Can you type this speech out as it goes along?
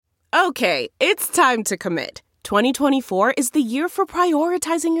Okay, it's time to commit. 2024 is the year for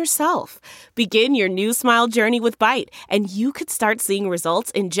prioritizing yourself. Begin your new smile journey with Byte, and you could start seeing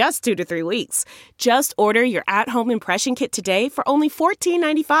results in just 2 to 3 weeks. Just order your at-home impression kit today for only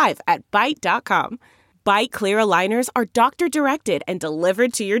 $14.95 at Byte.com. Byte Clear aligners are doctor-directed and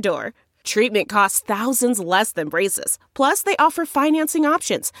delivered to your door. Treatment costs thousands less than braces. Plus, they offer financing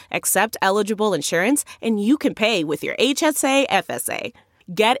options, accept eligible insurance, and you can pay with your HSA FSA.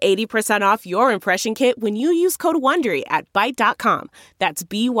 Get 80% off your impression kit when you use code WONDERY at Byte.com. That's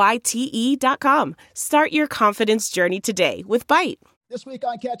BYTE.com. Start your confidence journey today with Byte. This week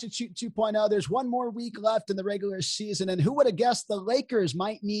on Catch and Shoot 2.0, there's one more week left in the regular season, and who would have guessed the Lakers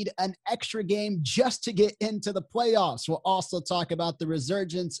might need an extra game just to get into the playoffs? We'll also talk about the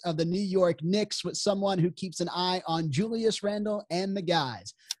resurgence of the New York Knicks with someone who keeps an eye on Julius Randle and the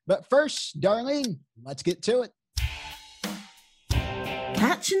guys. But first, Darlene, let's get to it.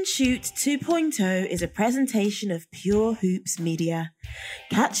 Catch and Shoot 2.0 is a presentation of Pure Hoops Media.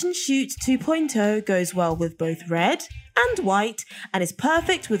 Catch and Shoot 2.0 goes well with both red and white and is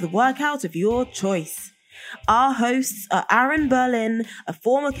perfect with a workout of your choice. Our hosts are Aaron Berlin, a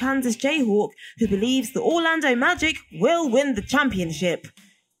former Kansas Jayhawk who believes the Orlando Magic will win the championship.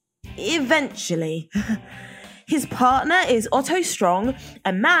 Eventually. His partner is Otto Strong,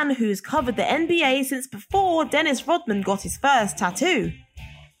 a man who's covered the NBA since before Dennis Rodman got his first tattoo.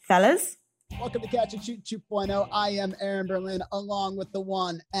 Fellas? Welcome to Catch and Shoot 2.0. I am Aaron Berlin, along with the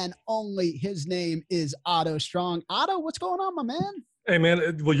one and only. His name is Otto Strong. Otto, what's going on, my man? Hey,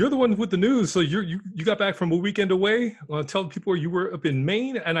 man. Well, you're the one with the news. So you got back from a weekend away. Tell people you were up in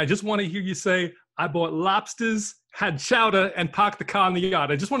Maine, and I just want to hear you say, I bought lobsters, had chowder, and parked the car on the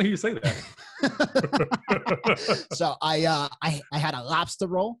yacht. I just want to hear you say that. So I had a lobster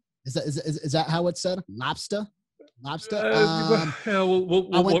roll. Is that how it's said? Lobster. Yeah,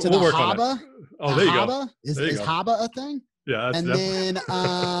 I went to the Haba. Oh, there you go. Is Haba a thing? Yeah. And then,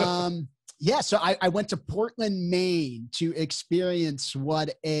 so I went to Portland, Maine to experience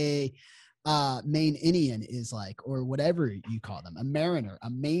what a Maine Indian is like, or whatever you call them, a mariner, a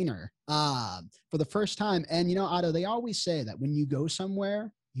Mainer, for the first time. And, Otto, they always say that when you go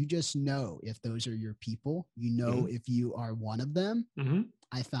somewhere, you just know if those are your people, if you are one of them. Mm-hmm.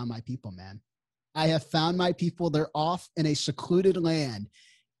 I found my people, man. I have found my people. They're off in a secluded land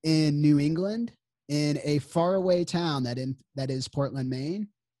in New England, in a faraway town that is Portland, Maine.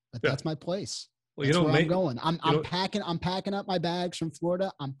 But that's my place. Well, that's where Maine, I'm going. I'm packing up my bags from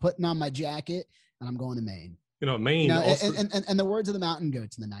Florida. I'm putting on my jacket, and I'm going to Maine. Maine. Also, and the words of the mountain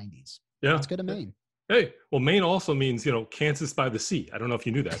goats in the 90s. Yeah, let's go to Maine. Hey, well, Maine also means Kansas by the sea. I don't know if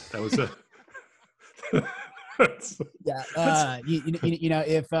you knew that. That was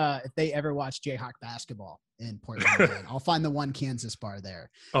if they ever watch Jayhawk basketball in Portland, I'll find the one Kansas bar there.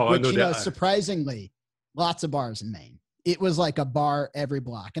 Oh, which, surprisingly, lots of bars in Maine. It was like a bar every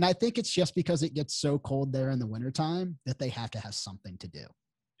block. And I think it's just because it gets so cold there in the wintertime that they have to have something to do.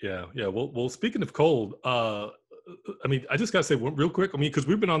 Yeah. Well, speaking of cold, I just got to say real quick, because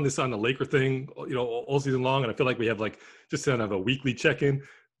we've been on the Laker thing, all season long. And I feel like we have just kind of a weekly check-in.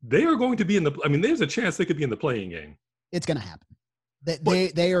 They are going to be there's a chance they could be in the playing game. It's going to happen.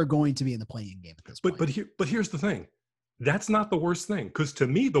 They are going to be in the playing game at this point. But here's the thing. That's not the worst thing. Because to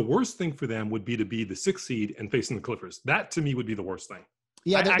me, the worst thing for them would be to be the 6th seed and facing the Clippers. That to me would be the worst thing.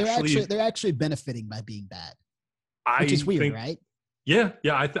 Yeah, they're actually benefiting by being bad. Which is weird, right? Yeah.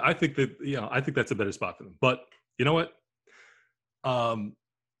 I think that's a better spot for them. But you know what?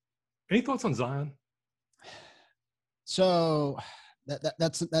 Any thoughts on Zion? So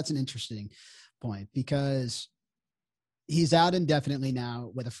that's an interesting point, because he's out indefinitely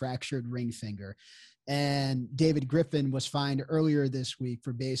now with a fractured ring finger. And David Griffin was fined earlier this week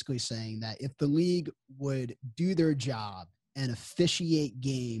for basically saying that if the league would do their job and officiate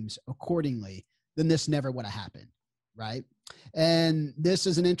games accordingly, then this never would have happened, right? And this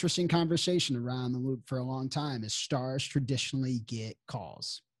is an interesting conversation around the loop for a long time, as stars traditionally get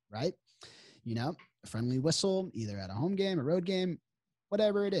calls, right? A friendly whistle, either at a home game, a road game,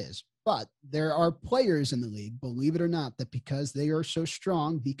 whatever it is. But there are players in the league, believe it or not, that because they are so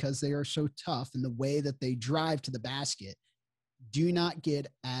strong, because they are so tough, and the way that they drive to the basket, do not get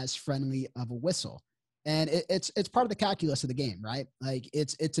as friendly of a whistle. And it's part of the calculus of the game, right? Like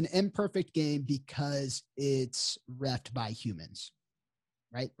it's an imperfect game because it's reffed by humans,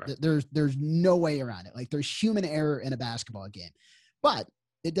 right? There's no way around it. Like there's human error in a basketball game, but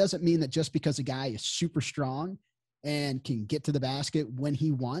it doesn't mean that just because a guy is super strong and can get to the basket when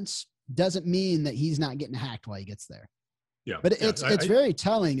he wants, doesn't mean that he's not getting hacked while he gets there. Yeah. But it's very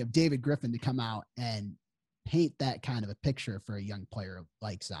telling of David Griffin to come out and paint that kind of a picture for a young player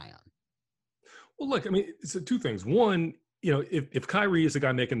like Zion? Well, look, I mean, it's two things. One, if Kyrie is the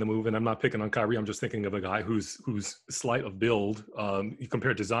guy making the move, and I'm not picking on Kyrie, I'm just thinking of a guy who's slight of build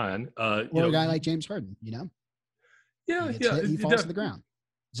compared to Zion. Or a guy like James Harden, Yeah, he falls to the ground.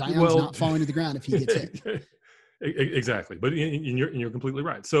 Zion's not falling to the ground if he gets hit. Exactly, but you're completely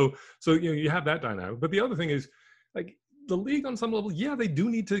right. So you have that dynamic. But the other thing is, like, the league on some level, they do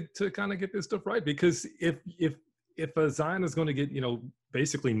need to kind of get this stuff right, because if a Zion is going to get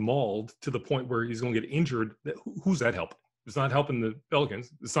basically mauled to the point where he's going to get injured, who's that helping? It's not helping the Pelicans.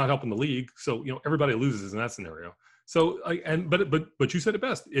 It's not helping the league. So everybody loses in that scenario. So but you said it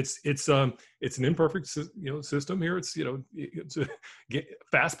best. It's an imperfect system here. It's it's a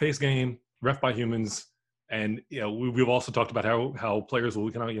fast-paced game, ref by humans, and we've also talked about how players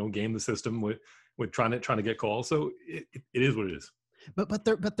will kind of game the system with trying to get calls. So it is what it is.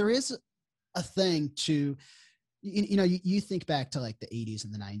 But there is a thing to. You think back to like the 80s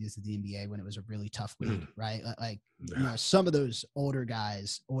and the 90s of the NBA when it was a really tough league, right? Like, some of those older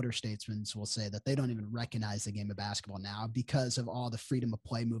statesmen will say that they don't even recognize the game of basketball now because of all the freedom of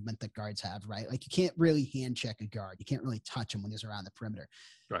play movement that guards have, right? Like, you can't really hand check a guard. You can't really touch him when he's around the perimeter.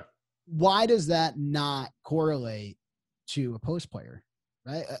 Right. Why does that not correlate to a post player,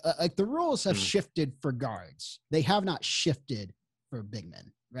 right? Like, the rules have shifted for guards. They have not shifted for big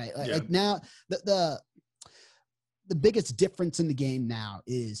men, right? Like now the biggest difference in the game now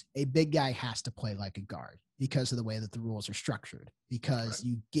is a big guy has to play like a guard because of the way that the rules are structured, because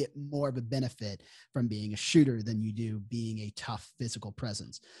you get more of a benefit from being a shooter than you do being a tough physical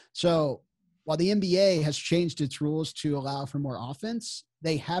presence. So while the NBA has changed its rules to allow for more offense,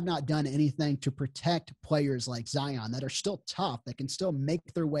 they have not done anything to protect players like Zion that are still tough, that can still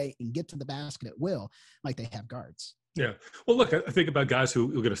make their way and get to the basket at will, like they have guards. Yeah. Well, look, I think about guys who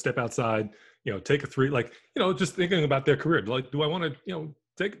are going to step outside, take a three, like, just thinking about their career. Like, do I want to,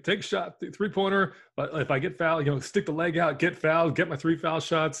 take a shot, 3-pointer, but if I get fouled, stick the leg out, get fouled, get my 3 foul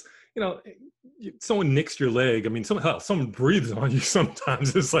shots. Someone nicks your leg. I mean, someone breathes on you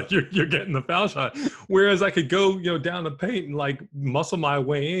sometimes. It's like you're getting the foul shot. Whereas I could go, down the paint and like muscle my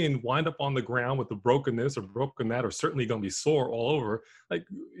way in, wind up on the ground with a broken this or broken that, or certainly going to be sore all over. Like,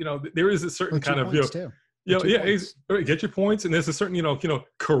 there is a certain kind of, get your points, and there's a certain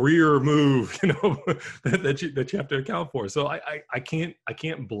career move that you have to account for. So I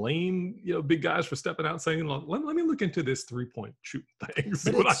can't blame big guys for stepping out saying, let me look into this 3-point shoot thing,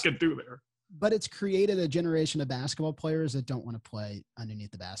 see what I can do there. But it's created a generation of basketball players that don't want to play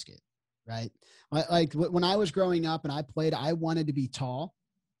underneath the basket, right? Like when I was growing up and I played, I wanted to be tall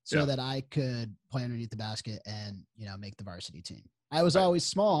so that I could play underneath the basket and make the varsity team. I was always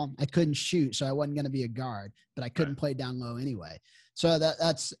small. I couldn't shoot, so I wasn't going to be a guard, but I couldn't play down low anyway. So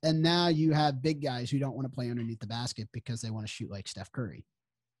and now you have big guys who don't want to play underneath the basket because they want to shoot like Steph Curry.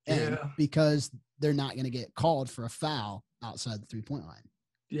 And because they're not going to get called for a foul outside the 3-point line.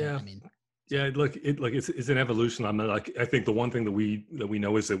 Yeah. I mean, it's an evolution. I think the one thing that we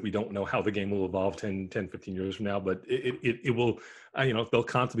know is that we don't know how the game will evolve 10, 15 years from now, but it will, they'll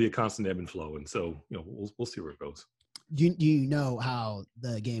constantly be a constant ebb and flow. And so, we'll see where it goes. Do you know how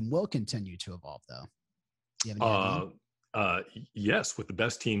the game will continue to evolve, though? Do you have any idea? Yes, with the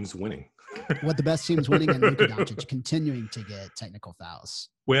best teams winning. With the best teams winning and Luka Doncic continuing to get technical fouls.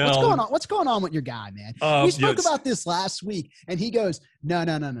 Well, what's going on with your guy, man? We spoke about this last week, and he goes, no.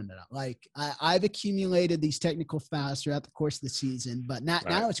 Like, I've accumulated these technical fouls throughout the course of the season, but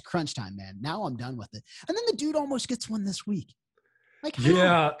now it's crunch time, man. Now I'm done with it. And then the dude almost gets one this week. Like,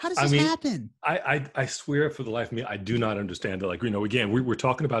 how does this happen? I swear for the life of me, I do not understand it. Like, again, we're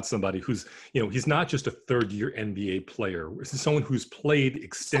talking about somebody who's, he's not just a third-year NBA player. This is someone who's played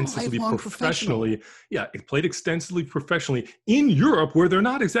extensively professionally. Yeah, played extensively professionally in Europe, where they're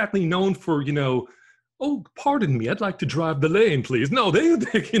not exactly known for, oh, pardon me, I'd like to drive the lane, please. No, they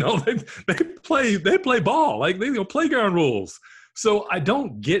play ball, like playground rules. So I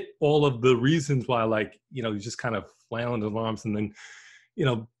don't get all of the reasons why, like, you just kind of flailing his arms and then,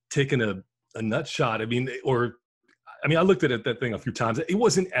 taking a nut shot. I looked at that thing a few times. It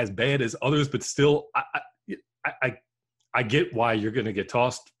wasn't as bad as others, but still, I get why you're going to get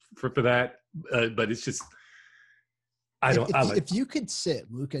tossed for that. But it's just, if you could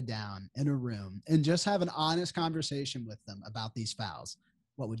sit Luka down in a room and just have an honest conversation with them about these fouls,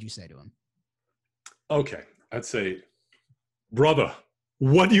 what would you say to him? Okay, I'd say, brother,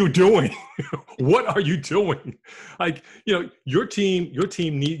 what are you doing? What are you doing? Like, your team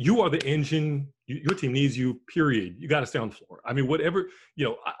you are the engine. Your team needs you, period. You got to stay on the floor. I mean, whatever,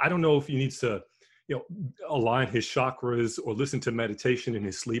 I don't know if he needs to, align his chakras or listen to meditation in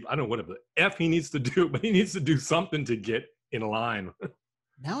his sleep. I don't know what the F he needs to do, but he needs to do something to get in line.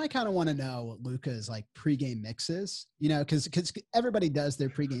 Now I kind of want to know what Luka's like pregame mix is, because everybody does their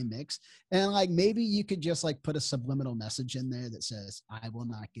pregame mix, and like maybe you could just like put a subliminal message in there that says, "I will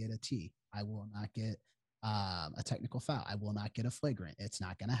not get a T. I will not get a technical foul. I will not get a flagrant. It's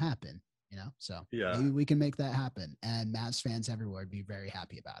not going to happen." So yeah, maybe we can make that happen, and Mavs fans everywhere would be very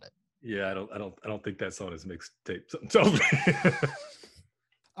happy about it. Yeah, I don't think that's on his mixtape. So.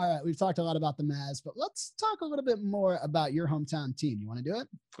 All right, we've talked a lot about the Mavs, but let's talk a little bit more about your hometown team. You want to do it?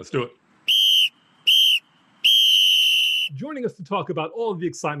 Let's do it. Joining us to talk about all of the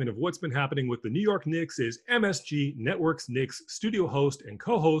excitement of what's been happening with the New York Knicks is MSG Network's Knicks studio host and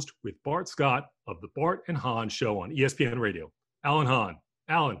co-host with Bart Scott of the Bart and Hahn Show on ESPN Radio, Alan Hahn.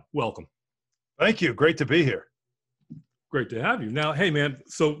 Alan, welcome. Thank you. Great to be here. Great to have you. Now, hey, man,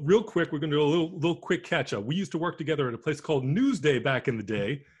 so real quick, we're going to do a little quick catch-up. We used to work together at a place called Newsday back in the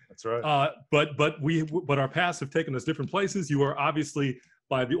day. That's right. But our paths have taken us different places. You are obviously,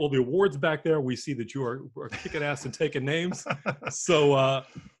 by all the awards back there, we see that you are kicking ass and taking names. So,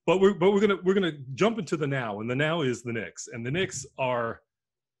 but we're gonna jump into the now, and the now is the Knicks, and the Knicks are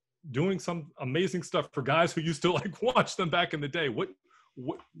doing some amazing stuff for guys who used to like watch them back in the day.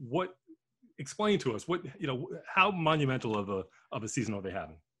 What? Explain to us how monumental of a season are they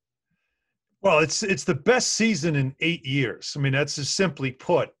having? Well, it's the best season in 8 years. I mean, that's just simply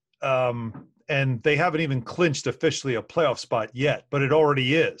put. And they haven't even clinched officially a playoff spot yet, but it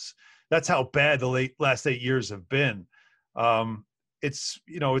already is. That's how bad the last 8 years have been. It's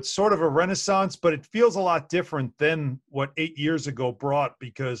sort of a renaissance, but it feels a lot different than what 8 years ago brought,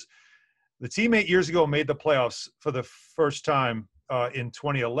 because the team 8 years ago made the playoffs for the first time in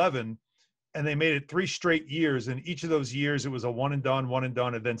 2011. And they made it 3 straight years. And each of those years, it was a one and done,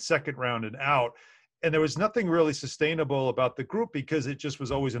 and then second round and out. And there was nothing really sustainable about the group because it just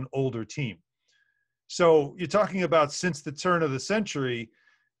was always an older team. So you're talking about since the turn of the century,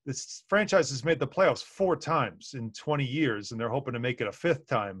 this franchise has made the playoffs 4 times in 20 years, and they're hoping to make it a 5th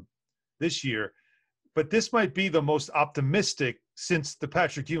time this year. But this might be the most optimistic since the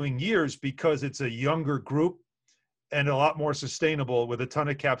Patrick Ewing years because it's a younger group and a lot more sustainable with a ton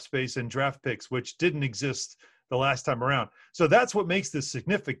of cap space and draft picks, which didn't exist the last time around. So that's what makes this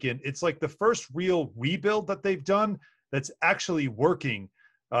significant. It's like the first real rebuild that they've done that's actually working,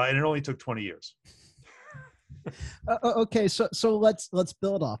 and it only took 20 years. Okay, so let's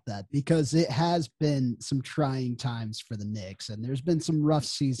build off that, because it has been some trying times for the Knicks, and there's been some rough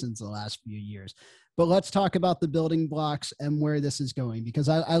seasons the last few years. But let's talk about the building blocks and where this is going, because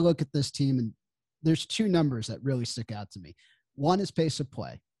I look at this team and there's 2 numbers that really stick out to me. One is pace of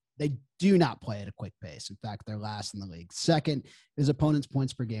play. They do not play at a quick pace. In fact, they're last in the league. Second is opponents'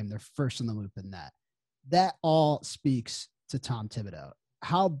 points per game. They're first in the loop in that. That all speaks to Tom Thibodeau.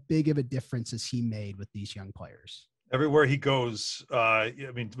 How big of a difference has he made with these young players? Everywhere he goes,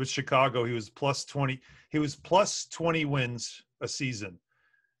 with Chicago, he was plus 20. He was plus 20 wins a season.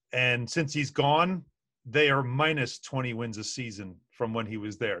 And since he's gone, they are minus 20 wins a season from when he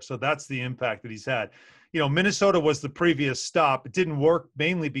was there. So that's the impact that he's had. Minnesota was the previous stop. It didn't work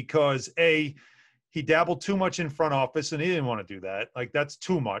mainly because A, he dabbled too much in front office and he didn't want to do that. Like, that's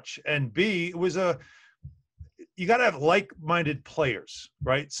too much. And B, it was you got to have like-minded players,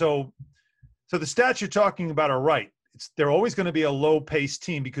 right? So the stats you're talking about are right. They're always going to be a low-paced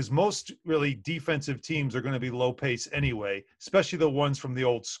team because most really defensive teams are going to be low-pace anyway, especially the ones from the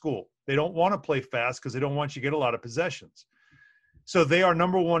old school. They don't want to play fast because they don't want you to get a lot of possessions. So they are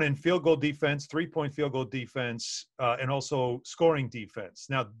number 1 in field goal defense, 3-point field goal defense, and also scoring defense.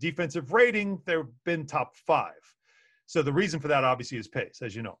 Now, defensive rating, they've been top 5. So the reason for that obviously is pace,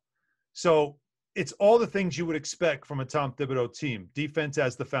 as you know. So it's all the things you would expect from a Tom Thibodeau team, defense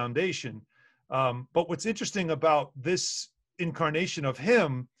as the foundation. But what's interesting about this incarnation of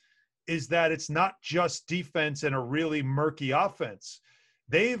him is that it's not just defense and a really murky offense.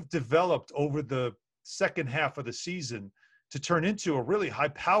 They've developed over the second half of the season to turn into a really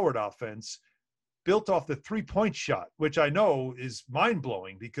high-powered offense built off the 3-point shot, which I know is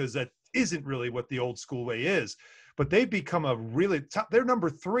mind-blowing because that isn't really what the old school way is. But they've become a really top – they're number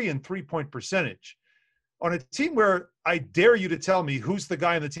 3 in 3-point percentage. On a team where I dare you to tell me who's the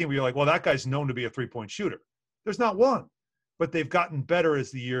guy on the team where you're like, well, that guy's known to be a 3-point shooter. There's not one. But they've gotten better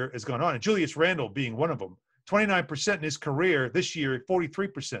as the year has gone on. And Julius Randle being one of them. 29% in his career. This year,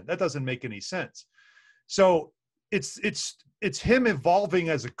 43%. That doesn't make any sense. So it's him evolving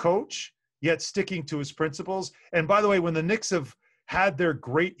as a coach, yet sticking to his principles. And by the way, when the Knicks have had their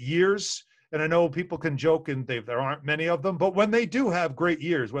great years, And I know people can joke and there aren't many of them, but when they do have great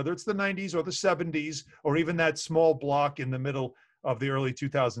years, whether it's the 90s or the 70s, or even that small block in the middle of the early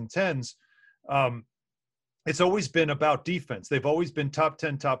 2010s, it's always been about defense. They've always been top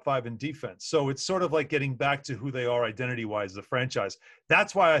 10, top 5 in defense. So it's sort of like getting back to who they are identity-wise as a franchise.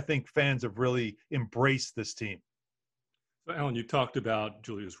 That's why I think fans have really embraced this team. So, Alan, you talked about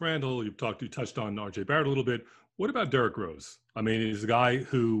Julius Randle. You touched on R.J. Barrett a little bit. What about Derrick Rose? I mean, he's a guy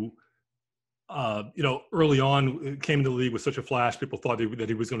who, early on came into the league with such a flash. People thought that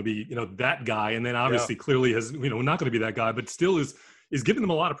he was going to be, that guy. And then obviously clearly has, not going to be that guy, but still is giving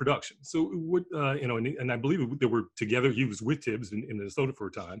them a lot of production. So, and I believe they were together. He was with Tibbs in Minnesota for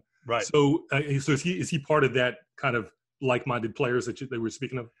a time. Right. So is he part of that kind of like-minded players that they were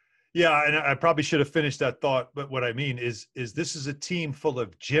speaking of? Yeah, and I probably should have finished that thought, but what I mean is this is a team full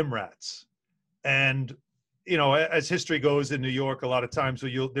of gym rats. And, as history goes in New York, a lot of times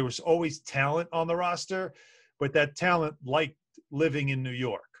there was always talent on the roster, but that talent liked living in New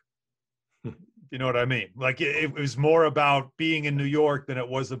York. You know what I mean? Like it was more about being in New York than it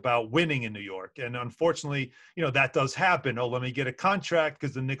was about winning in New York. And unfortunately, that does happen. Oh, let me get a contract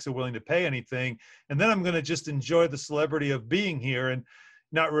because the Knicks are willing to pay anything. And then I'm going to just enjoy the celebrity of being here and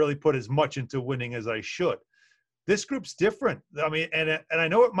not really put as much into winning as I should. This group's different. I mean, and I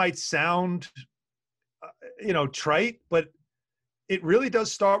know it might sound, trite, but it really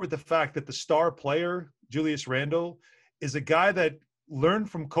does start with the fact that the star player, Julius Randle, is a guy that learned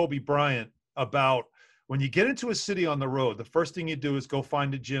from Kobe Bryant about when you get into a city on the road, the first thing you do is go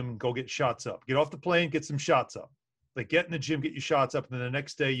find a gym and go get shots up. Get off the plane, get some shots up. Like get in the gym, get your shots up, and then the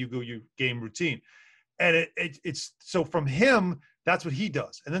next day you go your game routine. And it's so from him, that's what he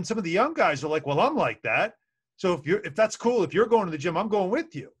does. And then some of the young guys are like, well, I'm like that. So if that's cool, if you're going to the gym, I'm going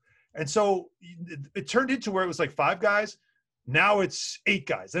with you. And so it turned into where it was like 5 guys. Now it's 8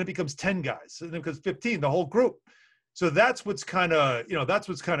 guys. Then it becomes 10 guys. And then it becomes 15, the whole group. So that's what's kind of,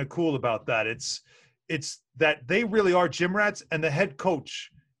 cool about that. It's that they really are gym rats, and the head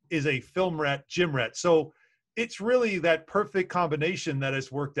coach is a film rat, gym rat. So it's really that perfect combination that has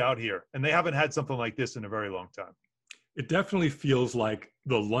worked out here. And they haven't had something like this in a very long time. It definitely feels like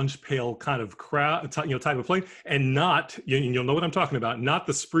the lunch pail kind of crowd, type of play, and not, you'll know what I'm talking about, not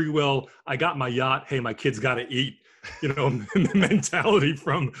the Sprewell, I got my yacht, hey, my kids got to eat, mentality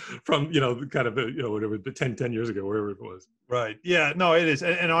from kind of, whatever, 10 years ago, wherever it was. Right. Yeah, no, it is.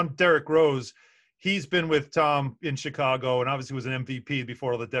 And on Derrick Rose, he's been with Tom in Chicago and obviously was an MVP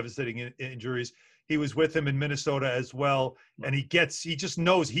before all the devastating injuries. He was with him in Minnesota as well. And he just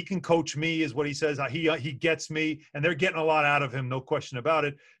knows he can coach me is what he says. He gets me, and they're getting a lot out of him. No question about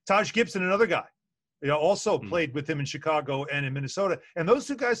it. Taj Gibson, another guy, also played with him in Chicago and in Minnesota. And those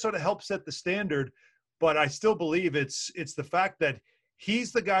two guys sort of help set the standard. But I still believe it's the fact that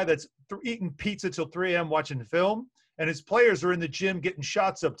he's the guy that's eating pizza till 3 a.m. watching film, and his players are in the gym getting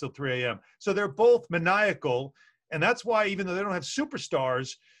shots up till 3 a.m. So they're both maniacal. And that's why even though they don't have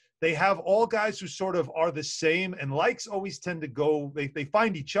superstars, they have all guys who sort of are the same, and likes always tend to go, they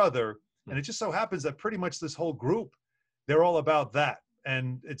find each other. And it just so happens that pretty much this whole group, they're all about that.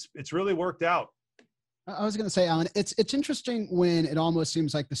 And it's really worked out. I was going to say, Alan, it's interesting when it almost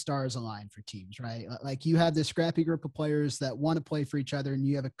seems like the stars align for teams, right? Like you have this scrappy group of players that want to play for each other, and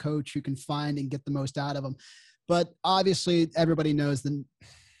you have a coach who can find and get the most out of them. But obviously everybody knows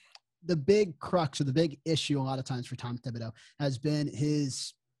the big crux or the big issue a lot of times for Tom Thibodeau has been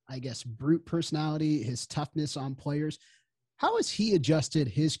his, I guess, brute personality, his toughness on players. How has he adjusted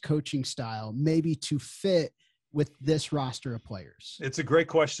his coaching style maybe to fit with this roster of players? It's a great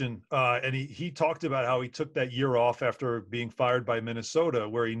question. And he talked about how he took that year off after being fired by Minnesota,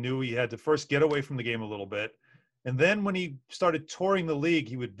 where he knew he had to first get away from the game a little bit. And then when he started touring the league,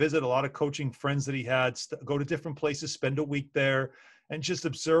 he would visit a lot of coaching friends that he had, go to different places, spend a week there, and just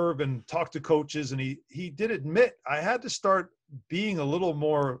observe and talk to coaches. And he did admit, I had to start being a little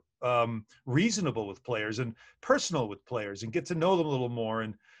more reasonable with players and personal with players and get to know them a little more,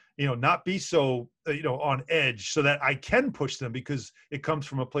 and not be so on edge, so that I can push them because it comes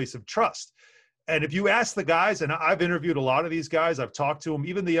from a place of trust. And if you ask the guys, and I've interviewed a lot of these guys, I've talked to them,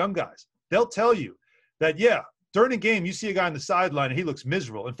 even the young guys, they'll tell you that, yeah, during a game, you see a guy on the sideline and he looks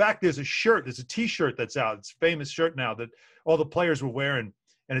miserable. In fact, there's a T-shirt that's out. It's a famous shirt now that all the players were wearing.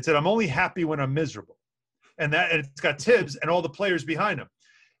 And it said, I'm only happy when I'm miserable. And it's got Tibbs and all the players behind him.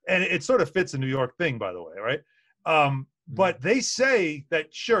 And it sort of fits a New York thing, by the way, right? But they say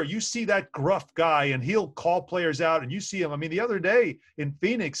that, sure, you see that gruff guy and he'll call players out, and you see him. I mean, the other day in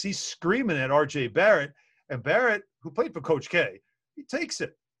Phoenix, he's screaming at R.J. Barrett, and Barrett, who played for Coach K, he takes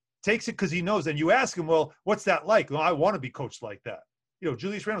it because he knows. And you ask him, well, what's that like? Well, I want to be coached like that.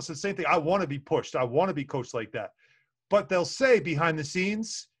 Julius Randle said the same thing. I want to be pushed. I want to be coached like that. But they'll say behind the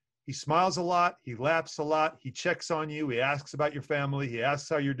scenes, he smiles a lot. He laughs a lot. He checks on you. He asks about your family. He asks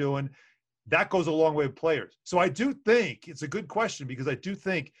how you're doing. That goes a long way with players. So I do think it's a good question, because I do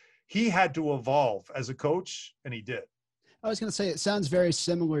think he had to evolve as a coach, and he did. I was going to say, it sounds very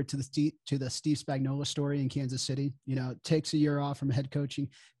similar to the Steve Spagnuolo story in Kansas City. Takes a year off from head coaching,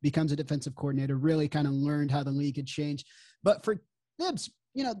 becomes a defensive coordinator, really kind of learned how the league had changed. But for Thibs,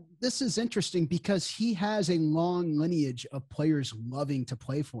 this is interesting because he has a long lineage of players loving to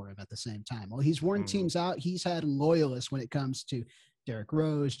play for him at the same time. Well, he's worn teams out. He's had loyalists when it comes to Derrick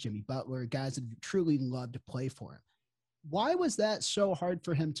Rose, Jimmy Butler, guys that truly love to play for him. Why was that so hard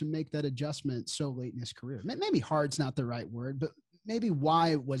for him to make that adjustment so late in his career? Maybe hard's not the right word, but maybe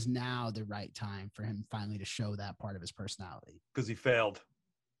why was now the right time for him finally to show that part of his personality? Because he failed.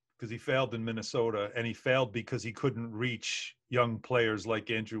 Because he failed in Minnesota, and he failed because he couldn't reach young players like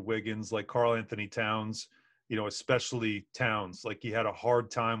Andrew Wiggins, like Karl Anthony Towns, especially Towns. Like, he had a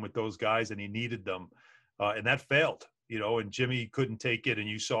hard time with those guys, and he needed them. And that failed. And Jimmy couldn't take it, and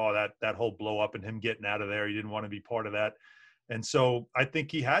you saw that whole blow up and him getting out of there. He didn't want to be part of that. And so I think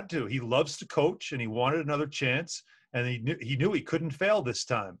he had to. He loves to coach, and he wanted another chance, and he knew he couldn't fail this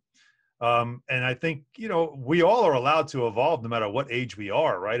time. And I think, we all are allowed to evolve no matter what age we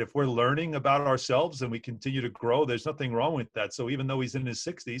are, right? If we're learning about ourselves and we continue to grow, there's nothing wrong with that. So even though he's in his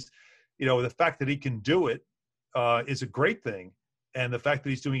 60s, the fact that he can do it is a great thing. And the fact that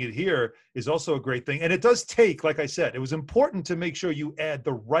he's doing it here is also a great thing. And it does take, like I said, it was important to make sure you add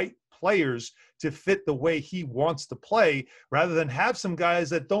the right players to fit the way he wants to play, rather than have some guys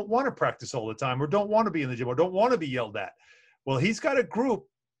that don't want to practice all the time, or don't want to be in the gym, or don't want to be yelled at. Well, he's got a group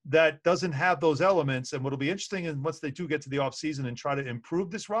that doesn't have those elements. And what'll be interesting is once they do get to the offseason and try to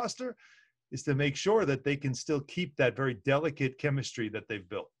improve this roster, is to make sure that they can still keep that very delicate chemistry that they've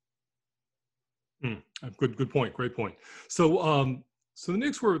built. Good point. Great point. So the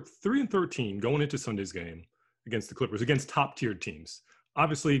Knicks were 3-13 going into Sunday's game against the Clippers, against top-tiered teams.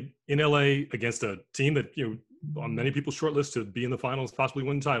 Obviously, in LA, against a team that on many people's short list to be in the finals, possibly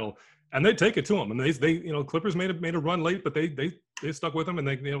win the title, and they take it to them. And they Clippers made a run late, but they stuck with them, and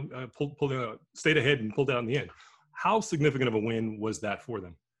they stayed ahead and pulled out in the end. How significant of a win was that for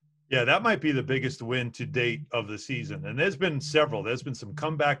them? Yeah, that might be the biggest win to date of the season. And there's been several. There's been some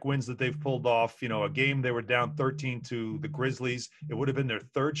comeback wins that they've pulled off. A game they were down 13 to the Grizzlies. It would have been their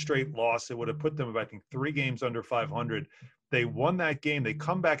third straight loss. It would have put them, I think, 3 games under 500. They won that game. They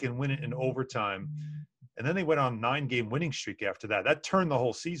come back and win it in overtime. And then they went on a 9-game winning streak after that. That turned the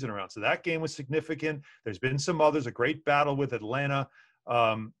whole season around. So that game was significant. There's been some others, a great battle with Atlanta.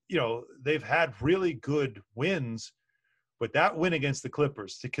 They've had really good wins. But that win against the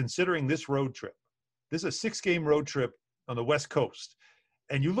Clippers, to considering this road trip, this is a 6-game road trip on the West Coast,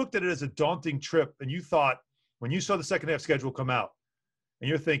 and you looked at it as a daunting trip, and you thought, when you saw the second half schedule come out, and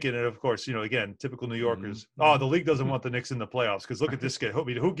you're thinking, and of course, again, typical New Yorkers, the league doesn't want the Knicks in the playoffs, because look at this guy.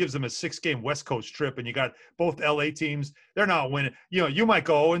 Who gives them a 6-game West Coast trip, and you got both LA teams, they're not winning. You might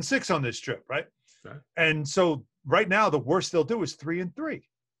go 0-6 on this trip, right? Okay. And so right now, the worst they'll do is 3-3.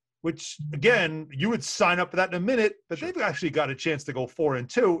 Which, again, you would sign up for that in a minute, but they've actually got a chance to go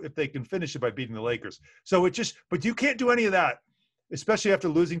 4-2 if they can finish it by beating the Lakers. So but you can't do any of that, especially after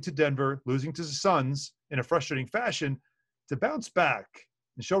losing to Denver, losing to the Suns in a frustrating fashion, to bounce back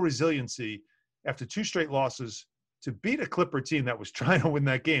and show resiliency after 2 straight losses, to beat a Clipper team that was trying to win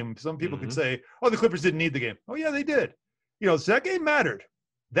that game. Some people could say, the Clippers didn't need the game. Oh, yeah, they did. So that game mattered.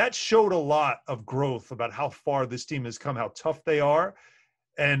 That showed a lot of growth about how far this team has come, how tough they are.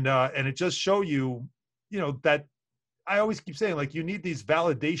 And it just show you, that I always keep saying, like, you need these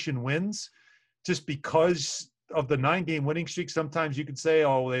validation wins just because of the 9-game winning streak. Sometimes you could say,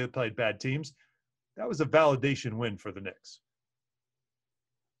 they played bad teams. That was a validation win for the Knicks.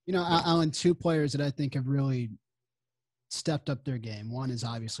 Alan, 2 players that I think have really stepped up their game. One is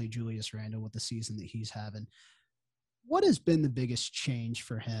obviously Julius Randle with the season that he's having. What has been the biggest change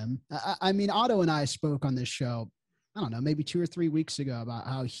for him? I mean, Otto and I spoke on this show, I don't know, maybe 2 or 3 weeks ago, about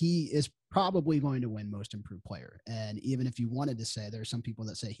how he is probably going to win Most Improved Player. And even if you wanted to say, there are some people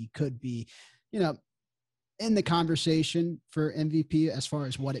that say he could be, in the conversation for MVP as far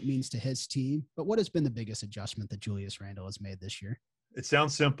as what it means to his team. But what has been the biggest adjustment that Julius Randle has made this year? It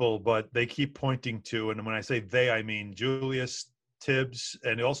sounds simple, but they keep pointing to, and when I say they, I mean Julius, Tibbs,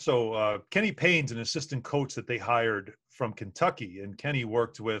 and also Kenny Payne's an assistant coach that they hired from Kentucky. And Kenny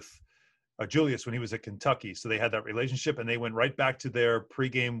worked with Julius when he was at Kentucky. So they had that relationship, and they went right back to their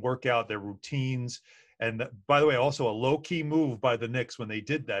pregame workout, their routines. And by the way, also a low-key move by the Knicks when they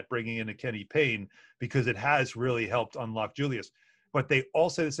did that, bringing in a Kenny Payne, because it has really helped unlock Julius. But they all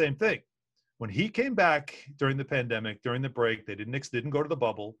say the same thing. When he came back during the pandemic, during the break, Knicks didn't go to the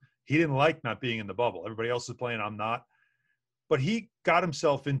bubble. He didn't like not being in the bubble. Everybody else is playing, I'm not. But he got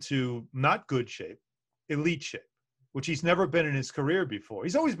himself into not good shape, elite shape, which he's never been in his career before.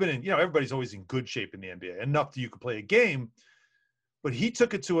 He's always been in, everybody's always in good shape in the NBA, enough that you could play a game. But he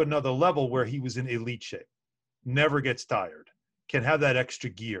took it to another level where he was in elite shape, never gets tired, can have that extra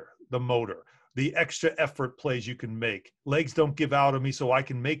gear, the motor, the extra effort plays you can make. Legs don't give out on me, so I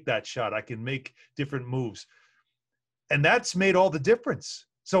can make that shot. I can make different moves. And that's made all the difference.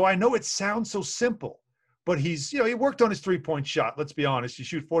 So I know it sounds so simple, but he's, he worked on his three-point shot. Let's be honest. You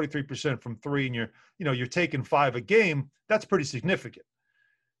shoot 43% from three and you're taking 5 a game. That's pretty significant.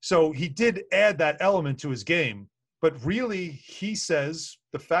 So he did add that element to his game, but really he says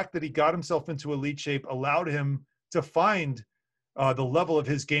the fact that he got himself into elite shape allowed him to find the level of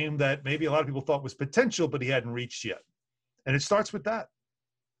his game that maybe a lot of people thought was potential, but he hadn't reached yet. And it starts with that.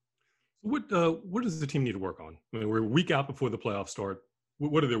 What does the team need to work on? I mean, we're a week out before the playoffs start.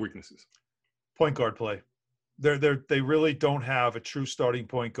 What are their weaknesses? Point guard play. They really don't have a true starting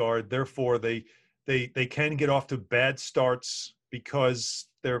point guard. Therefore, they can get off to bad starts because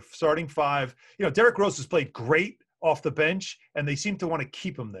they're starting 5. Derrick Rose has played great off the bench, and they seem to want to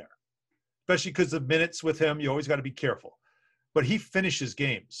keep him there, especially because the minutes with him, you always got to be careful. But he finishes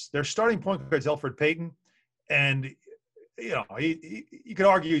games. Their starting point guard is Elfrid Payton, and you could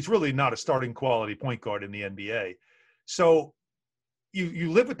argue he's really not a starting quality point guard in the NBA. So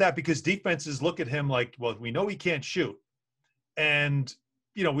you live with that because defenses look at him like, well, we know he can't shoot, and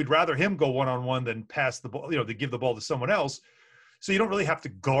we'd rather him go one-on-one than pass the ball, to give the ball to someone else. So you don't really have to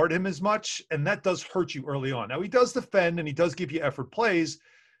guard him as much, and that does hurt you early on. Now he does defend and he does give you effort plays,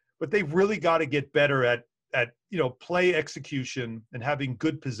 but they've really got to get better at play execution and having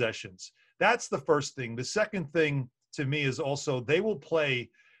good possessions. That's the first thing. The second thing to me is also they'll play,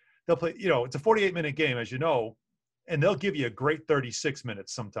 it's a 48-minute game, as you know, and they'll give you a great 36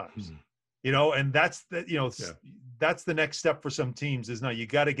 minutes sometimes, and that's that's the next step for some teams is now you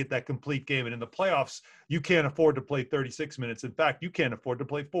got to get that complete game. And in the playoffs, you can't afford to play 36 minutes. In fact, you can't afford to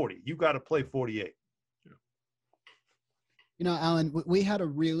play 40. You got to play 48. Alan, we had a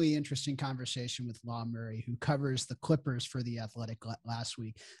really interesting conversation with Law Murray, who covers the Clippers for The Athletic last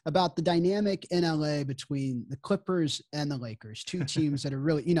week, about the dynamic in LA between the Clippers and the Lakers, two teams that are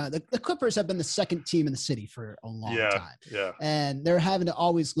really, the Clippers have been the second team in the city for a long time. Yeah. And they're having to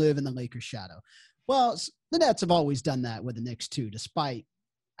always live in the Lakers' shadow. Well, the Nets have always done that with the Knicks too, despite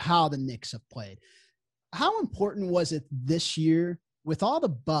how the Knicks have played. How important was it this year, with all the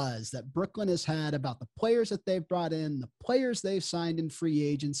buzz that Brooklyn has had about the players that they've brought in, the players they've signed in free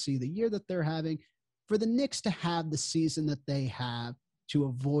agency, the year that they're having, for the Knicks to have the season that they have to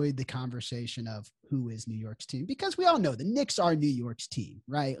avoid the conversation of who is New York's team? Because we all know the Knicks are New York's team,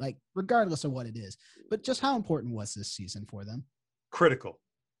 right? Like, regardless of what it is. But just how important was this season for them? Critical.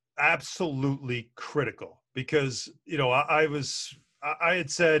 Absolutely critical. Because, I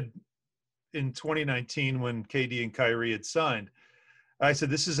had said in 2019 when KD and Kyrie had signed, I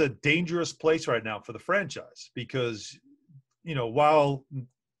said, this is a dangerous place right now for the franchise because, while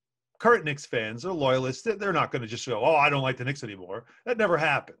current Knicks fans are loyalists, they're not going to just go, oh, I don't like the Knicks anymore. That never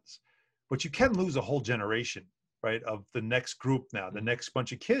happens. But you can lose a whole generation, right, of the next group now, the next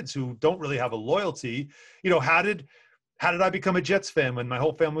bunch of kids who don't really have a loyalty. How did I become a Jets fan when my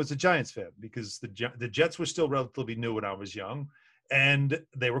whole family was a Giants fan? Because the Jets were still relatively new when I was young, and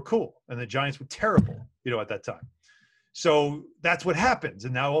they were cool, and the Giants were terrible, at that time. So that's what happens.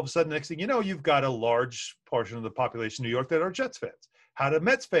 And now all of a sudden, next thing you know, you've got a large portion of the population in New York that are Jets fans. How do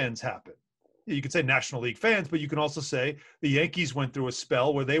Mets fans happen? You could say National League fans, but you can also say the Yankees went through a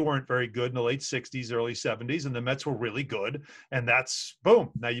spell where they weren't very good in the late 60s, early 70s, and the Mets were really good. And that's,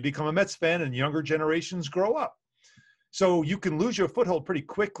 boom, now you become a Mets fan and younger generations grow up. So you can lose your foothold pretty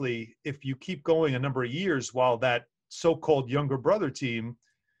quickly if you keep going a number of years while that so-called younger brother team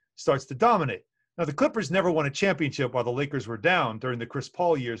starts to dominate. Now, the Clippers never won a championship while the Lakers were down during the Chris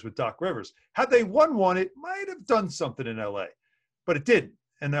Paul years with Doc Rivers. Had they won one, it might have done something in LA, but it didn't.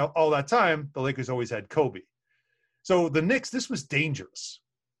 And all that time, the Lakers always had Kobe. So the Knicks, this was dangerous.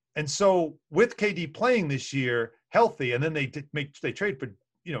 And so with KD playing this year healthy, and then they trade for,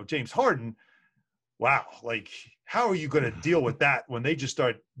 James Harden. Wow. Like, how are you going to deal with that when they just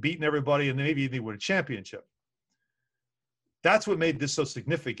start beating everybody and maybe they win a championship? That's what made this so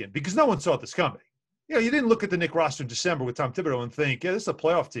significant because no one saw this coming. You didn't look at the Knicks roster in December with Tom Thibodeau and think, yeah, this is a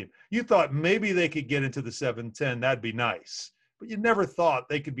playoff team. You thought maybe they could get into the 7-10. That'd be nice. But you never thought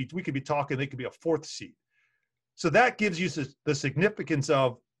we could be talking, they could be a 4th seed. So that gives you the significance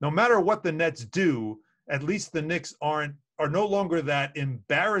of no matter what the Nets do, at least the Knicks are are no longer that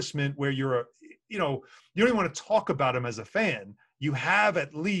embarrassment where you're, you don't even want to talk about them as a fan. You have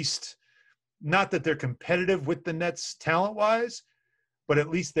at least, not that they're competitive with the Nets talent-wise, but at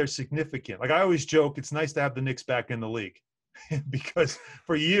least they're significant. Like I always joke, it's nice to have the Knicks back in the league because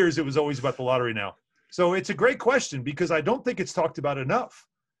for years it was always about the lottery now. So it's a great question because I don't think it's talked about enough.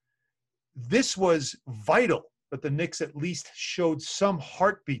 This was vital that the Knicks at least showed some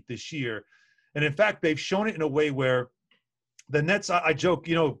heartbeat this year. And in fact, they've shown it in a way where the Nets, I joke,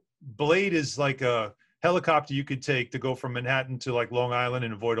 Blade is like a helicopter you could take to go from Manhattan to like Long Island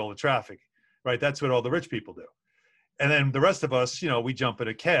and avoid all the traffic, right? That's what all the rich people do. And then the rest of us, we jump in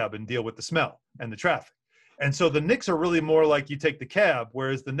a cab and deal with the smell and the traffic. And so the Knicks are really more like you take the cab,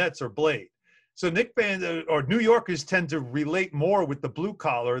 whereas the Nets are Blade. So Knicks fans or New Yorkers tend to relate more with the blue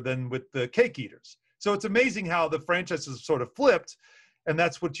collar than with the cake eaters. So it's amazing how the franchise has sort of flipped. And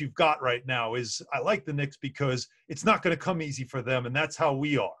that's what you've got right now is I like the Knicks because it's not going to come easy for them. And that's how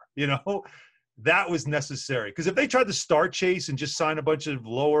we are, that was necessary. Because if they tried to star chase and just sign a bunch of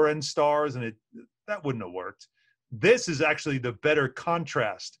lower end stars and that wouldn't have worked. This is actually the better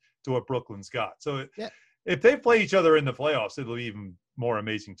contrast to what Brooklyn's got. So if they play each other in the playoffs, it'll be even more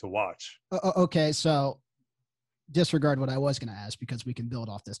amazing to watch. Okay, so disregard what I was going to ask because we can build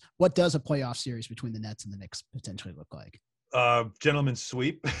off this. What does a playoff series between the Nets and the Knicks potentially look like? Gentlemen's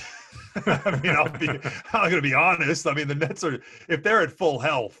sweep. I mean, I'm going to be honest. I mean, the Nets if they're at full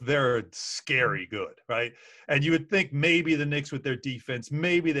health, they're scary good, right? And you would think maybe the Knicks with their defense,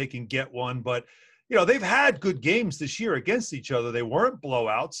 maybe they can get one, but they've had good games this year against each other. They weren't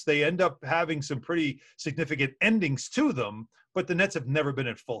blowouts. They end up having some pretty significant endings to them, but the Nets have never been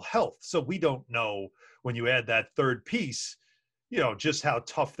at full health. So we don't know when you add that third piece, just how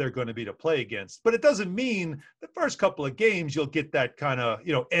tough they're going to be to play against. But it doesn't mean the first couple of games you'll get that kind of,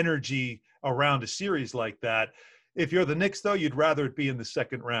 energy around a series like that. If you're the Knicks, though, you'd rather it be in the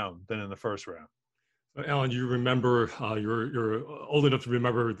second round than in the first round. Alan, you remember you're old enough to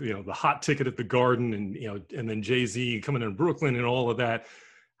remember the hot ticket at the Garden and then Jay-Z coming in Brooklyn and all of that.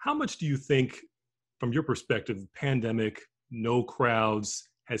 How much do you think, from your perspective, the pandemic, no crowds,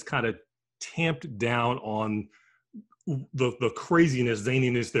 has kind of tamped down on the craziness,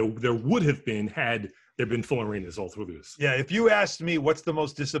 zaniness there would have been had there been full arenas all through this? Yeah, if you asked me what's the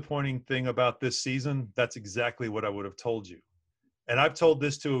most disappointing thing about this season, that's exactly what I would have told you. And I've told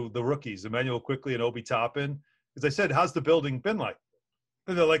this to the rookies, Emmanuel Quickley and Obi Toppin, because I said, how's the building been like?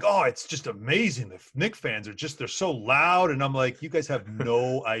 And they're like, oh, it's just amazing. The Knicks fans they're so loud. And I'm like, you guys have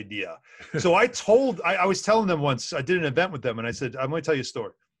no idea. So I was telling them once, I did an event with them, and I said, I'm going to tell you a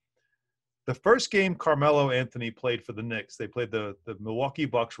story. The first game Carmelo Anthony played for the Knicks, they played the Milwaukee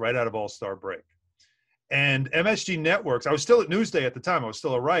Bucks right out of All-Star break. And MSG Networks, I was still at Newsday at the time. I was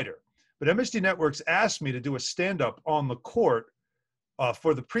still a writer. But MSG Networks asked me to do a stand-up on the court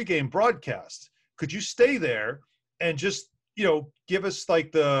for the pregame broadcast. Could you stay there and just, give us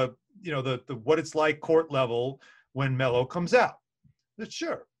like the what it's like court level when Melo comes out? I said,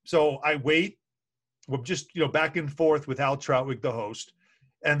 sure. So I wait. We're just, back and forth with Al Troutwig, the host.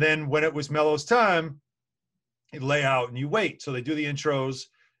 And then when it was Melo's time, you lay out and you wait. So they do the intros,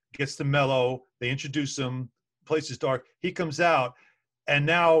 gets to Melo, they introduce him, place is dark. He comes out. And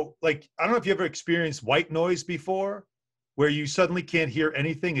now, I don't know if you ever experienced white noise before, where you suddenly can't hear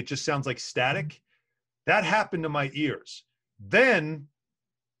anything. It just sounds like static. That happened to my ears. Then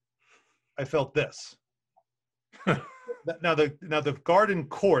I felt this. Now the Garden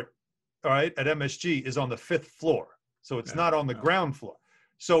Court, all right, at MSG is on the 5th floor. So it's not on the ground floor.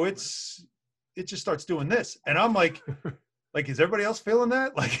 So it just starts doing this. And I'm like, is everybody else feeling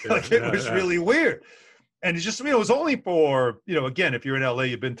that? It was really weird. And it's just, it was only for, again, if you're in LA,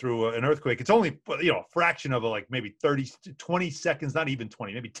 you've been through an earthquake. It's only, a fraction of maybe 30, 20 seconds, not even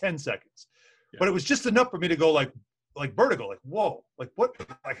 20, maybe 10 seconds. Yeah. But it was just enough for me to go like vertigo, whoa, what?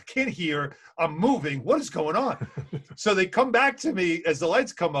 I can't hear. I'm moving. What is going on? So they come back to me as the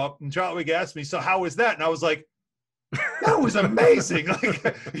lights come up, and Troutwig asked me, so how was that? And I was like, that was amazing.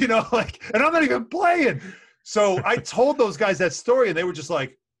 And I'm not even playing. So I told those guys that story, and they were just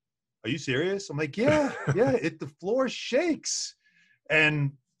like, are you serious? I'm like, yeah, the floor shakes.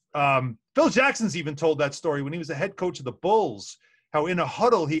 And Phil Jackson's even told that story when he was the head coach of the Bulls, how in a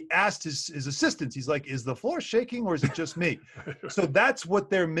huddle, he asked his assistants, he's like, is the floor shaking or is it just me? So that's what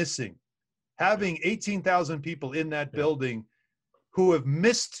they're missing. Having 18,000 people in that building who have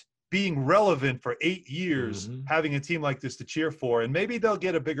missed being relevant for 8 years, having a team like this to cheer for. And maybe they'll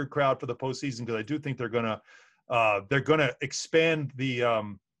get a bigger crowd for the postseason, because I do think they're gonna expand the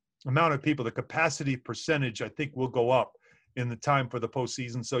amount of people. The capacity percentage, I think, will go up in the time for the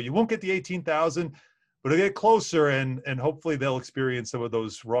postseason. So you won't get the 18,000, but it'll get closer, and hopefully they'll experience some of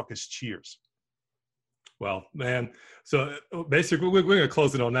those raucous cheers. Well, man, so basically we're going to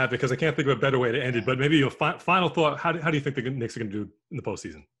close it on that because I can't think of a better way to end it. But maybe a final thought: how do you think the Knicks are going to do in the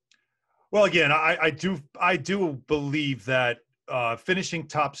postseason? Well, again, I do believe that finishing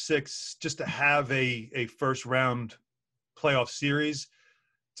top 6 just to have a first round playoff series,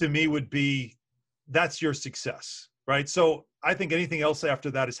 to me, would be that's your success, right? So I think anything else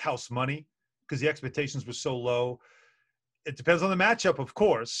after that is house money because the expectations were so low. It depends on the matchup, of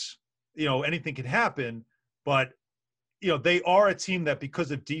course. Anything can happen. But, they are a team that because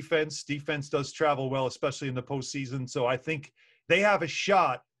of defense does travel well, especially in the postseason. So I think they have a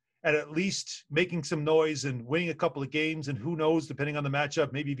shot at least making some noise and winning a couple of games. And who knows, depending on the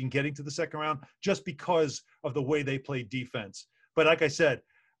matchup, maybe even getting to the second round just because of the way they play defense. But like I said,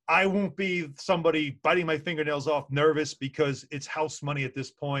 I won't be somebody biting my fingernails off nervous because it's house money at this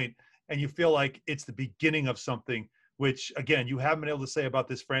point, and you feel like it's the beginning of something, which, again, you haven't been able to say about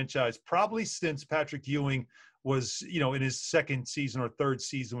this franchise probably since Patrick Ewing was, in his second season or third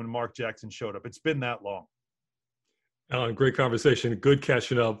season when Mark Jackson showed up. It's been that long. Alan, great conversation. Good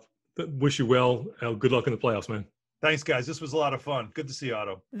catching up. Wish you well. Good luck in the playoffs, man. Thanks, guys. This was a lot of fun. Good to see you,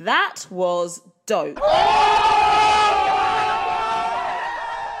 Otto. That was dope.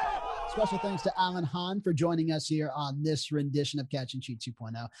 Special thanks to Alan Hahn for joining us here on this rendition of Catch and Shoot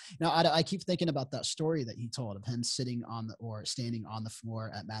 2.0. Now, I keep thinking about that story that he told of him standing on the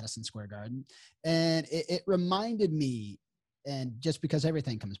floor at Madison Square Garden. And it reminded me, and just because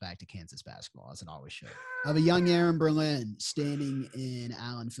everything comes back to Kansas basketball, as it always should, of a young Aaron Berlin standing in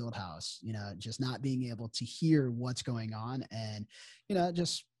Allen Fieldhouse, just not being able to hear what's going on and,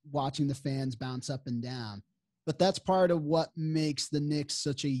 just watching the fans bounce up and down. But that's part of what makes the Knicks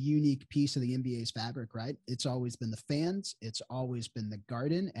such a unique piece of the NBA's fabric, right? It's always been the fans, it's always been the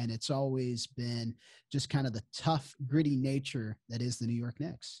Garden, and it's always been just kind of the tough, gritty nature that is the New York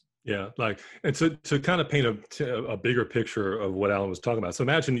Knicks. Yeah, and to kind of paint a bigger picture of what Alan was talking about. So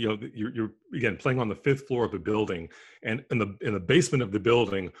imagine, you're again playing on the 5th floor of the building, and in the basement of the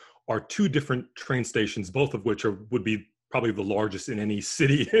building are 2 different train stations, both of which would be probably the largest in any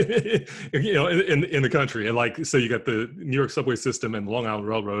city, in the country. And so you got the New York subway system and the Long Island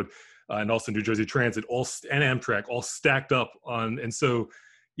Railroad, and also New Jersey Transit, and Amtrak, all stacked up on. And so,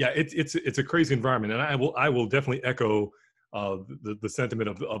 yeah, it's a crazy environment. And I will definitely echo the sentiment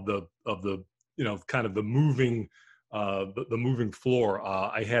of the kind of the moving floor.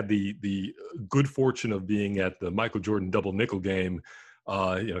 I had the good fortune of being at the Michael Jordan double nickel game.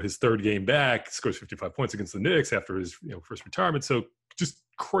 His 3rd game back, scores 55 points against the Knicks after his first retirement. So just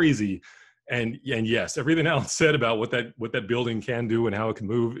crazy. And yes, everything Alan said about what that building can do and how it can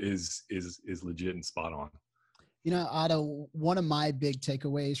move is legit and spot on. Otto, one of my big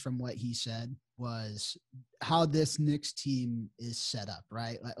takeaways from what he said was how this Knicks team is set up,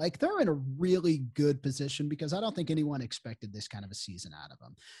 right? Like they're in a really good position because I don't think anyone expected this kind of a season out of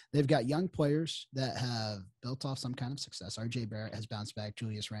them. They've got young players that have built off some kind of success. RJ Barrett has bounced back.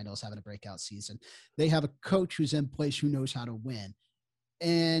 Julius Randle is having a breakout season. They have a coach who's in place who knows how to win.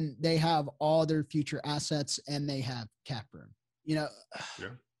 And they have all their future assets and they have cap room. Yeah.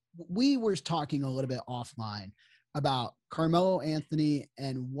 We were talking a little bit offline about Carmelo Anthony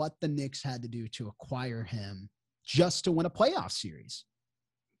and what the Knicks had to do to acquire him just to win a playoff series.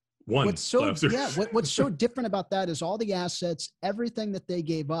 What's so different about that is all the assets, everything that they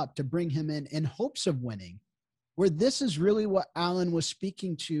gave up to bring him in hopes of winning. Where this is really what Alan was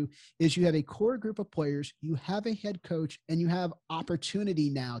speaking to is you have a core group of players, you have a head coach, and you have opportunity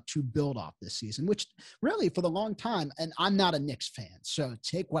now to build off this season, which really for the long time, and I'm not a Knicks fan, so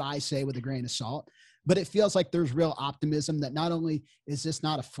take what I say with a grain of salt, but it feels like there's real optimism that not only is this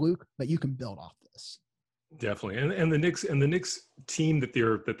not a fluke, but you can build off this. Definitely. And the Knicks team that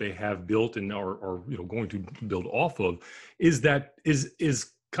they have built and are going to build off of is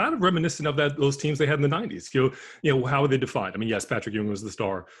kind of reminiscent of those teams they had in the 90s. How were they defined? I mean, yes, Patrick Ewing was the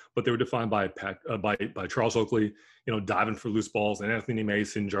star, but they were defined by Charles Oakley, diving for loose balls, and Anthony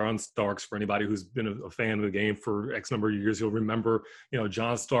Mason, John Starks. For anybody who's been a fan of the game for X number of years, you'll remember,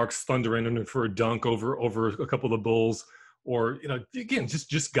 John Starks thundering in for a dunk over a couple of the Bulls, or again,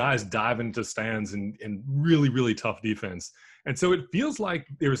 just guys diving into stands and really, really tough defense. And so it feels like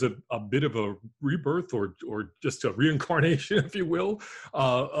there's a bit of a rebirth or just a reincarnation, if you will,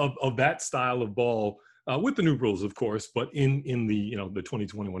 of that style of ball with the new rules, of course, but in the the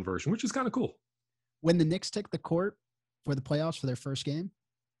 2021 version, which is kind of cool. When the Knicks take the court for the playoffs for their first game,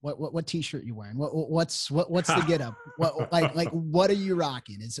 What t-shirt you wearing? What's the get up? What are you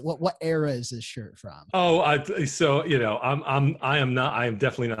rocking? What era is this shirt from? Oh, I am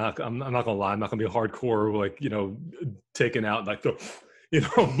definitely not. I'm not gonna lie. I'm not gonna be hardcore, like, taking out like the,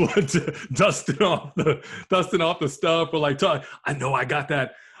 dusting off the stuff, or like, I know I got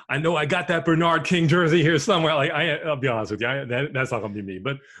that Bernard King jersey here somewhere. Like, I'll be honest with you, that's not gonna be me.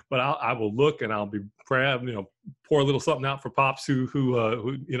 But I will look, and I'll be proud. Pour a little something out for Pops who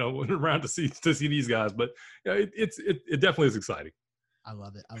went around to see these guys. But it definitely is exciting. I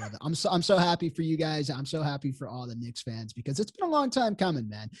love it. I'm so happy for you guys. I'm so happy for all the Knicks fans, because it's been a long time coming,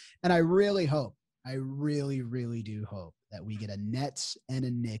 man. And I really really do hope that we get a Nets and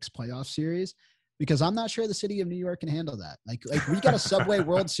a Knicks playoff series, because I'm not sure the city of New York can handle that. Like we got a Subway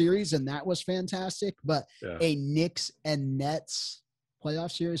World Series, and that was fantastic. But a Knicks and Nets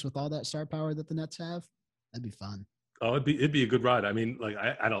playoff series with all that star power that the Nets have, that'd be fun. Oh, it'd be a good ride. I mean, like,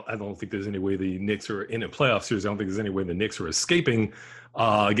 I don't think there's any way the Knicks are in a playoff series. I don't think there's any way the Knicks are escaping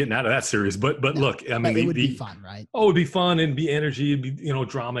getting out of that series. But look, I mean, it would be fun, right? Oh, it'd be fun, and be energy, it'd be,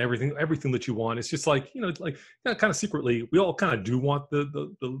 drama, everything that you want. It's just like, kind of secretly, we all kind of do want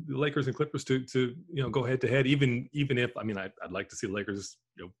the Lakers and Clippers to go head to head, even if, I mean, I'd like to see the Lakers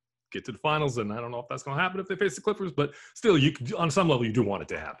get to the finals, and I don't know if that's going to happen if they face the Clippers, but still, on some level, you do want it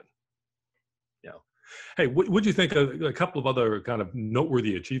to happen. Hey, what do you think of a couple of other kind of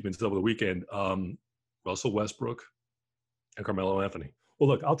noteworthy achievements over the weekend? Russell Westbrook and Carmelo Anthony. Well,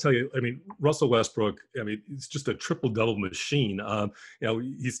 look, I'll tell you, I mean, Russell Westbrook, I mean, it's just a triple-double machine.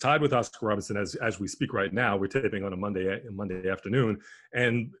 He's tied with Oscar Robertson as we speak right now. We're taping on a Monday afternoon,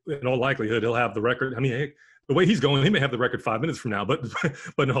 and in all likelihood, he'll have the record. I mean, the way he's going, he may have the record 5 minutes from now, but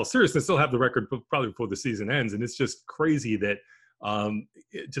in all seriousness, he'll have the record probably before the season ends. And it's just crazy that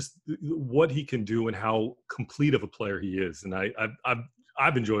just what he can do and how complete of a player he is. And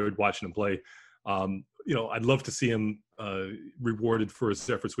I've enjoyed watching him play. I'd love to see him rewarded for his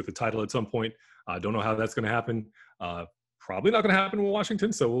efforts with the title at some point. I don't know how that's going to happen. Probably not going to happen in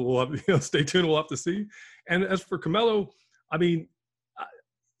Washington. So we'll have, stay tuned. We'll have to see. And as for Carmelo, I mean,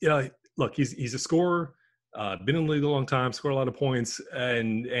 look, he's a scorer. Been in the league a long time, scored a lot of points,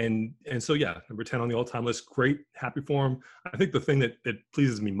 and so number 10 on the all-time list. Great, happy for him. I think the thing that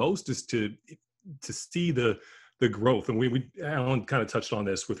pleases me most is to see the growth, and Alan kind of touched on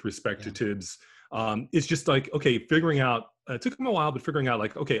this with respect to Tibbs. It's just like, okay, figuring out. It took him a while, but figuring out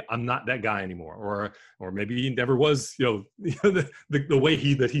like, okay, I'm not that guy anymore, or maybe he never was. The way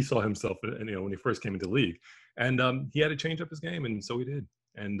he saw himself, when he first came into the league, and he had to change up his game, and so he did.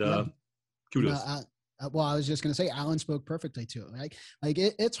 And kudos. Well, I was just going to say, Alan spoke perfectly to it.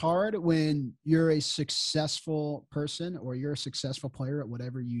 It's hard when you're a successful person or you're a successful player at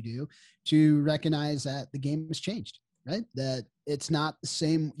whatever you do to recognize that the game has changed, right? That it's not the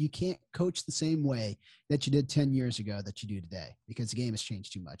same. You can't coach the same way that you did 10 years ago that you do today, because the game has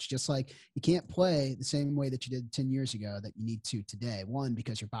changed too much. Just like you can't play the same way that you did 10 years ago that you need to today. One,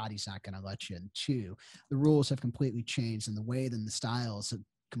 because your body's not going to let you. And two, the rules have completely changed, and the way that the styles have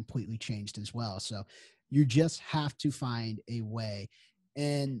completely changed as well. So you just have to find a way.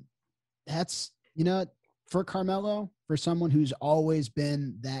 And that's, for Carmelo, for someone who's always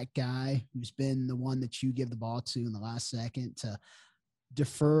been that guy, who's been the one that you give the ball to in the last second, to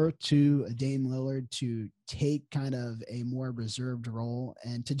defer to a Dame Lillard, to take kind of a more reserved role,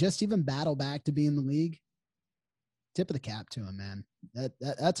 and to just even battle back to be in the league. Tip of the cap to him, man.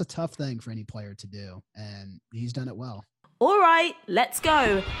 That's a tough thing for any player to do, and he's done it well. All right, let's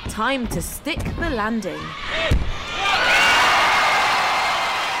go. Time to stick the landing.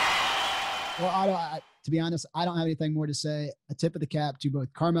 Well, to be honest, I don't have anything more to say. A tip of the cap to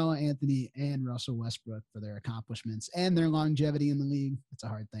both Carmelo Anthony and Russell Westbrook for their accomplishments and their longevity in the league. It's a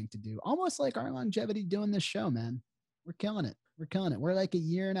hard thing to do. Almost like our longevity doing this show, man. We're killing it. We're like a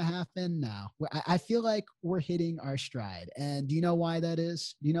year and a half in now. I feel like we're hitting our stride. And do you know why that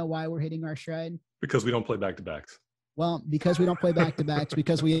is? Do you know why we're hitting our stride? Because we don't play back-to-backs. Well, because we don't play back-to-backs,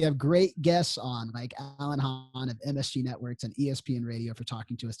 because we have great guests on, like Alan Hahn of MSG Networks and ESPN Radio for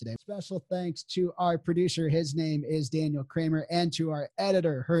talking to us today. Special thanks to our producer. His name is Daniel Kramer. And to our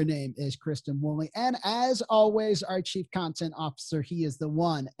editor, her name is Kristen Wooley. And as always, our chief content officer, he is the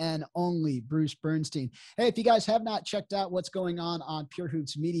one and only Bruce Bernstein. Hey, if you guys have not checked out what's going on Pure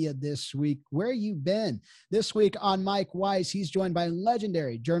Hoops Media this week, where you been? This week on Mike Weiss, he's joined by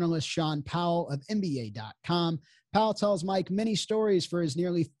legendary journalist Sean Powell of NBA.com. Powell tells Mike many stories for his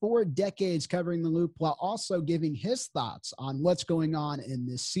nearly 4 decades covering the Loop, while also giving his thoughts on what's going on in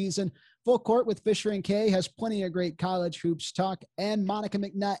this season. Full Court with Fisher and Kay has plenty of great college hoops talk, and Monica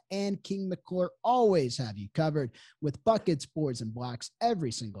McNutt and King McClure always have you covered with buckets, boards, and blocks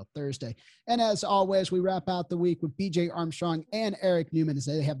every single Thursday. And as always, we wrap out the week with BJ Armstrong and Eric Newman as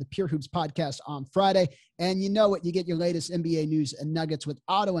they have the Pure Hoops podcast on Friday. And you know what? You get your latest NBA news and nuggets with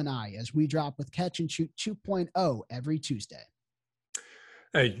Otto and I as we drop with Catch and Shoot 2.0 every Tuesday.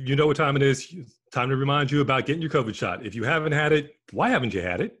 Hey, you know what time it is. Time to remind you about getting your COVID shot. If you haven't had it, why haven't you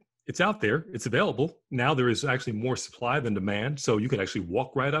had it? It's out there. It's available. Now there is actually more supply than demand, so you can actually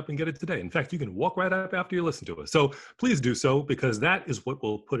walk right up and get it today. In fact, you can walk right up after you listen to us. So please do so, because that is what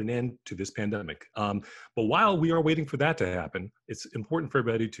will put an end to this pandemic. But while we are waiting for that to happen, it's important for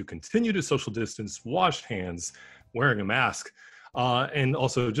everybody to continue to social distance, wash hands, wearing a mask, and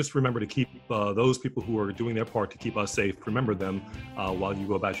also just remember to keep those people who are doing their part to keep us safe. Remember them while you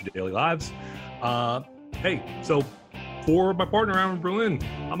go about your daily lives. Hey, so for my partner, Aaron Berlin,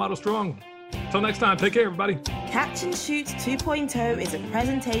 I'm Otto Strong. Until next time, take care, everybody. Catch and Shoot 2.0 is a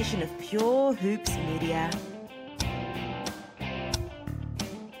presentation of Pure Hoops Media.